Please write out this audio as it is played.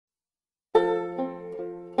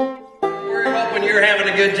hoping you're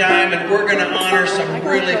having a good time, and we're going to honor some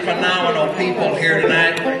really phenomenal people here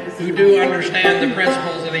tonight who do understand the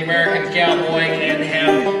principles of the American cowboy and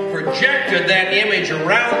have projected that image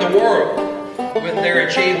around the world with their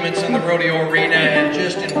achievements in the rodeo arena and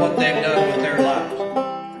just in what they've done with their lives.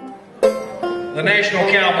 The National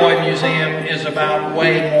Cowboy Museum is about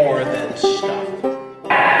way more than stuff. You've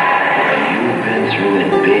been through it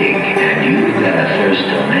big, and you've got a thirst to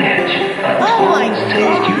match. A closest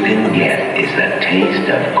taste you can get is the taste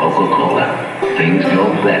of Coca-Cola. Things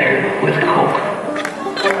go better with Coke.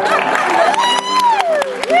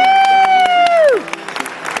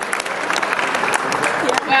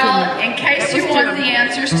 Well, in case you want the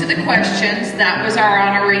answers to the questions, that was our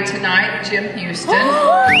honoree tonight, Jim Houston.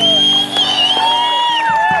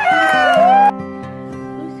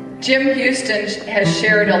 Jim Houston has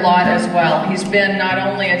shared a lot as well. He's been not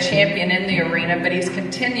only a champion in the arena, but he's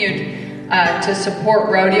continued to support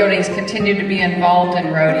rodeo, and he's continued to be involved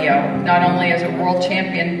in rodeo, not only as a world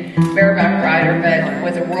champion bareback rider, but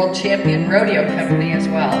with a world champion rodeo company as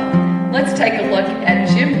well. Let's take a look at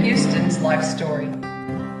Jim Houston's life story.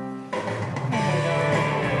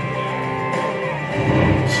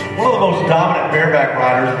 One of the most dominant bareback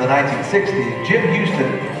riders of the 1960s, Jim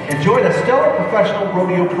Houston enjoyed a stellar professional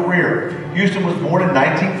rodeo career. Houston was born in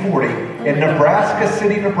 1940 in Nebraska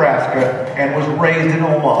City, Nebraska, and was raised in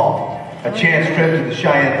Omaha. A chance trip to the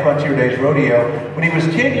Cheyenne Frontier Days Rodeo when he was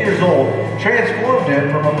 10 years old transformed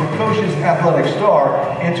him from a precocious athletic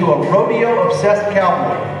star into a rodeo-obsessed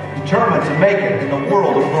cowboy, determined to make it in the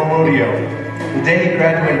world of rodeo. The day he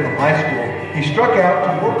graduated from high school, he struck out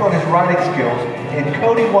to work on his riding skills in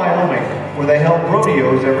Cody, Wyoming, where they held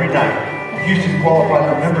rodeos every night. Houston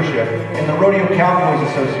qualified for membership in the Rodeo Cowboys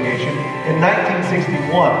Association in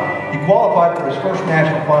 1961. He qualified for his first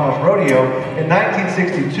National Finals rodeo in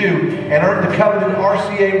 1962 and earned the coveted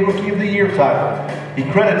RCA Rookie of the Year title. He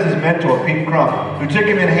credits his mentor, Pete Crump, who took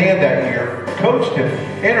him in hand that year, coached him,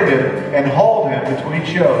 entered him, and hauled him between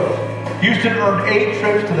shows. Houston earned 8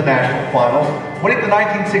 trips to the National Finals, winning the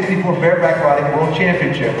 1964 Bareback Riding World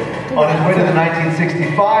Championship. On his way to the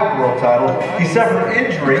 1965 World title, he suffered an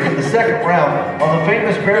injury in the second round on the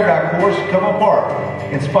famous bareback horse Come Apart.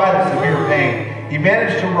 In spite of severe pain, he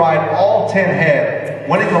managed to ride all 10 head,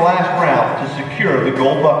 winning the last round to secure the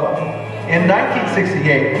gold buckle. In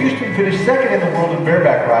 1968, Houston finished second in the world in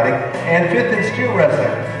bareback riding and 5th in steer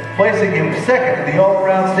wrestling, placing him second in the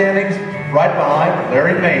all-around standings, right behind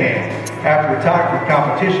Larry Mahan. After retiring from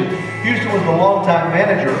competition, Houston was the longtime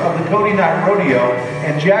manager of the Cody Night Rodeo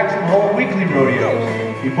and Jackson Hole Weekly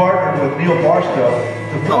Rodeos. He partnered with Neil Barstow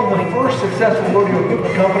to form the first successful rodeo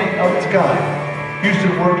equipment company of its kind.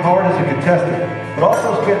 Houston worked hard as a contestant, but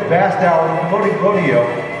also spent vast hours promoting rodeo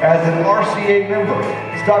as an RCA member,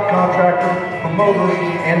 stock contractor, promoter,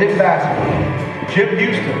 and ambassador. Jim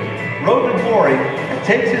Houston rode to glory and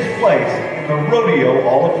takes his place in the Rodeo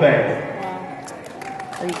Hall of Fame.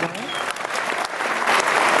 There you go.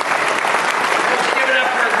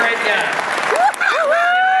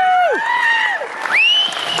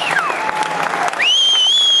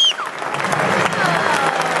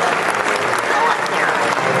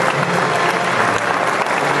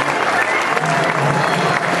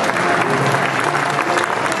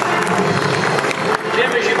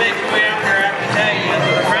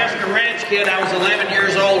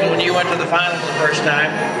 To the finals the first time,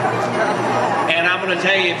 and I'm going to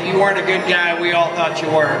tell you, if you weren't a good guy, we all thought you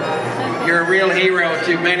were. You're a real hero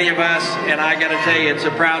to many of us, and I got to tell you, it's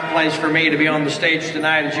a proud place for me to be on the stage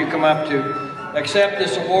tonight as you come up to accept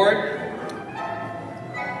this award.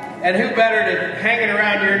 And who better to hang it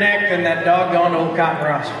around your neck than that doggone old Cotton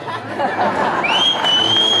Ross?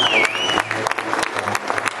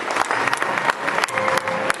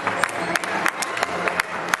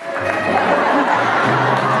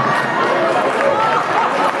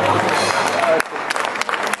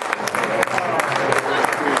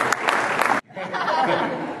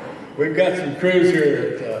 We've got some crews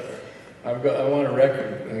here that I want to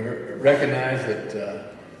recognize that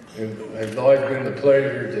has always been the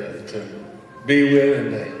pleasure to be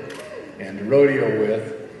with and to rodeo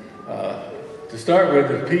with. To start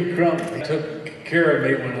with, Pete Crump. He took care of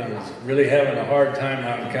me when I was really having a hard time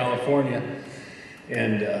out in California,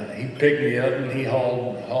 and he picked me up and he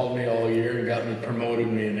hauled me all year and got me, promoted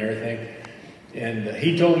me and everything. And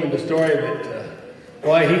he told me the story that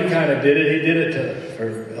why he kind of did it. He did it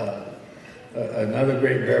for another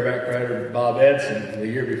great bareback rider, Bob Edson, the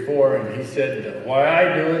year before, and he said, why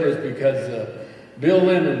I do it is because Bill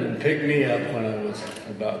Lindeman picked me up when I was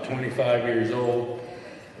about 25 years old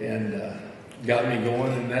and got me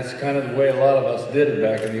going, and that's kind of the way a lot of us did it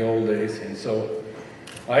back in the old days. And so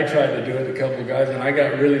I tried to do it, a couple of guys, and I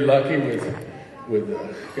got really lucky with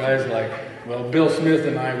guys like, well, Bill Smith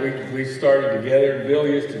and I, we started together. Bill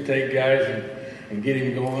used to take guys and get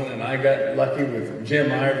him going, and I got lucky with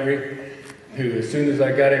Jim Ivory, who as soon as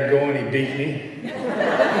I got him going, he beat me.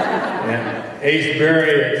 And Ace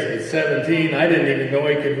Berry at 17, I didn't even know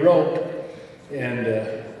he could rope. And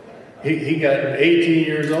he got 18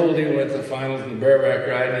 years old, he went to the finals in the bareback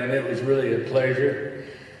riding, and it was really a pleasure.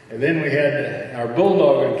 And then we had our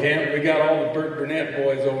bulldogging camp. We got all the Burt Burnett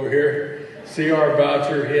boys over here. C.R.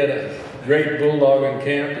 Boucher, he had a great bulldogging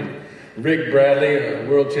camp. And Rick Bradley, a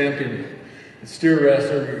world champion steer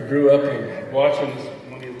wrestler, grew up and watching us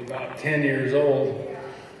when he was about 10 years old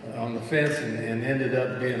on the fence and ended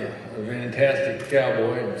up being a fantastic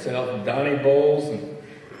cowboy himself. And Donnie Bowles, and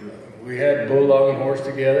we had bulldogging horse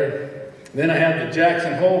together. Then I had the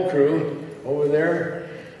Jackson Hole crew over there.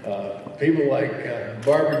 People like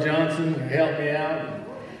Barbara Johnson, who helped me out,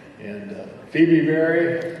 and Phoebe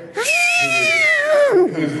Berry,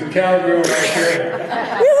 who's the cowgirl right there.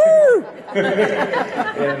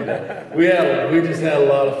 And we just had a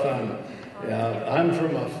lot of fun. I'm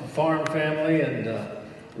from a farm family and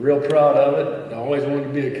real proud of it. I always wanted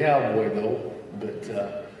to be a cowboy though, but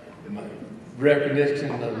my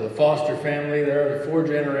recognition of the Foster family, they're 4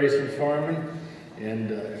 generations farming.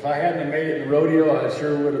 And if I hadn't made it in rodeo, I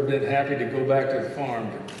sure would have been happy to go back to the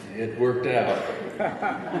farm. It worked out.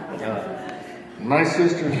 My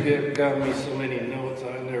sister's got me so many notes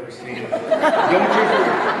I've never seen.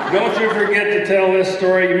 Don't you forget to tell this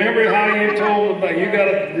story. You remember how you told about you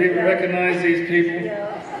got to recognize these people?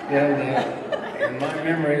 And my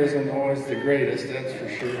memory isn't always the greatest, that's for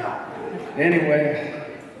sure. Anyway,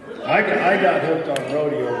 I got hooked on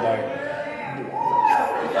rodeo by.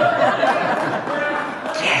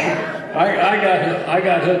 I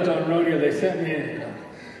got hooked on rodeo. They sent me,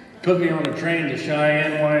 put me on a train to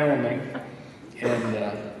Cheyenne, Wyoming, and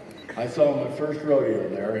I saw my first rodeo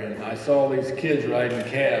there, and I saw these kids riding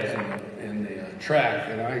calves in the track,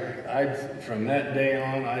 and I from that day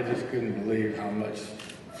on, I just couldn't believe how much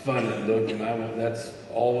fun it looked, and that's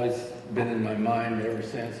always been in my mind ever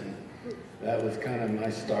since, and that was kind of my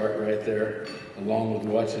start right there, along with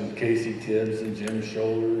watching Casey Tibbs and Jim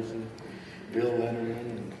Shoulders and Bill Lennerman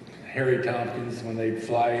and Harry Tompkins when they'd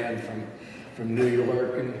fly in from New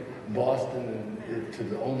York and Boston and to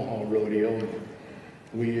the Omaha rodeo. And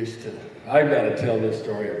we used to, I've got to tell this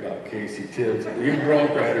story about Casey Tibbs. You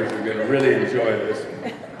bronc riders are going to really enjoy this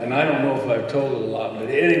one. And I don't know if I've told it a lot, but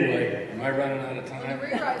anyway, am I running out of time? The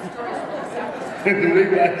rewrite stories. The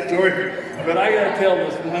rewrite story. But I got to tell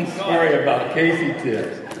this one story about Casey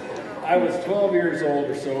Tibbs. I was 12 years old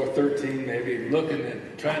or so, or 13 maybe, looking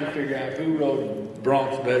at, trying to figure out who rode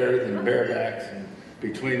broncs better than barebacks, and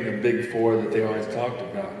between the big 4 that they always talked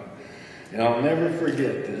about. And I'll never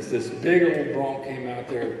forget this. This big old bronc came out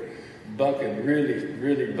there bucking,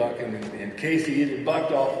 really bucking, and Casey either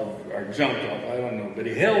bucked off or jumped off, I don't know, but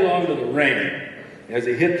he held on to the rein as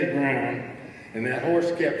he hit the ground, and that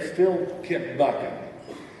horse still kept bucking.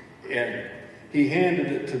 And he handed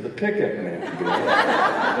it to the pickup man.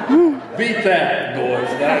 Beat that, boys.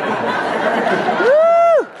 That was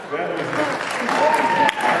But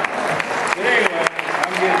anyway,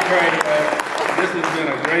 I'm getting carried away. This has been a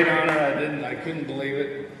great honor. I couldn't believe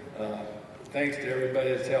it. Thanks to everybody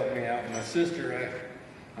that's helped me out. My sister,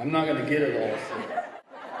 I'm not going to get it all. So.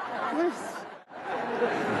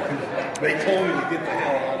 They told me to get the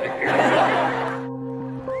hell out of here.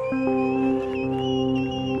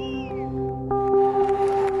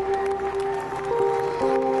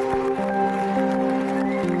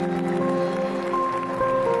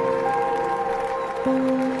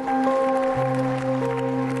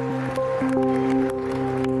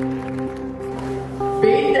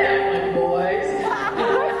 Beat that one, boys.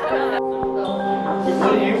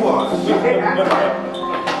 What do you want? What do you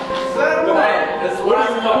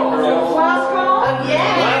want, girl? Last call? Yeah.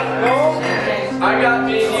 Last call? I got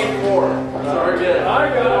me and you 4. Sorry, good. I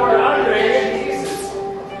got ready.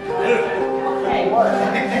 Hey, what?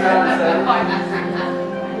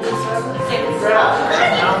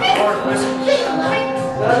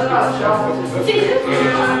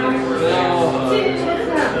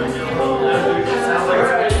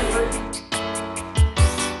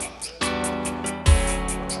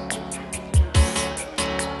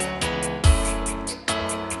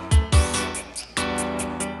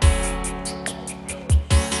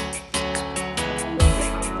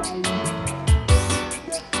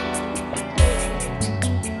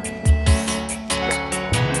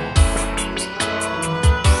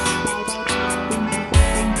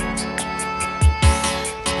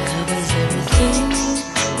 Love is everything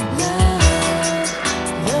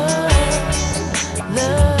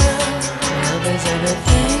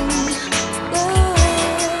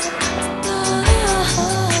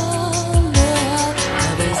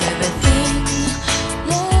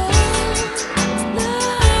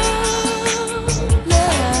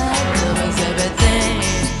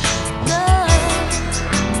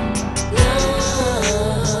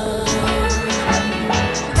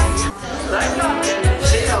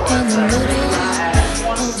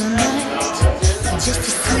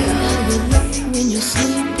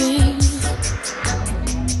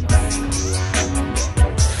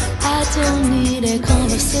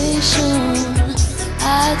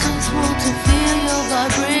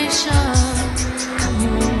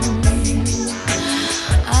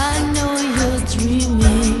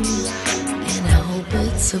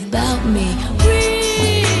of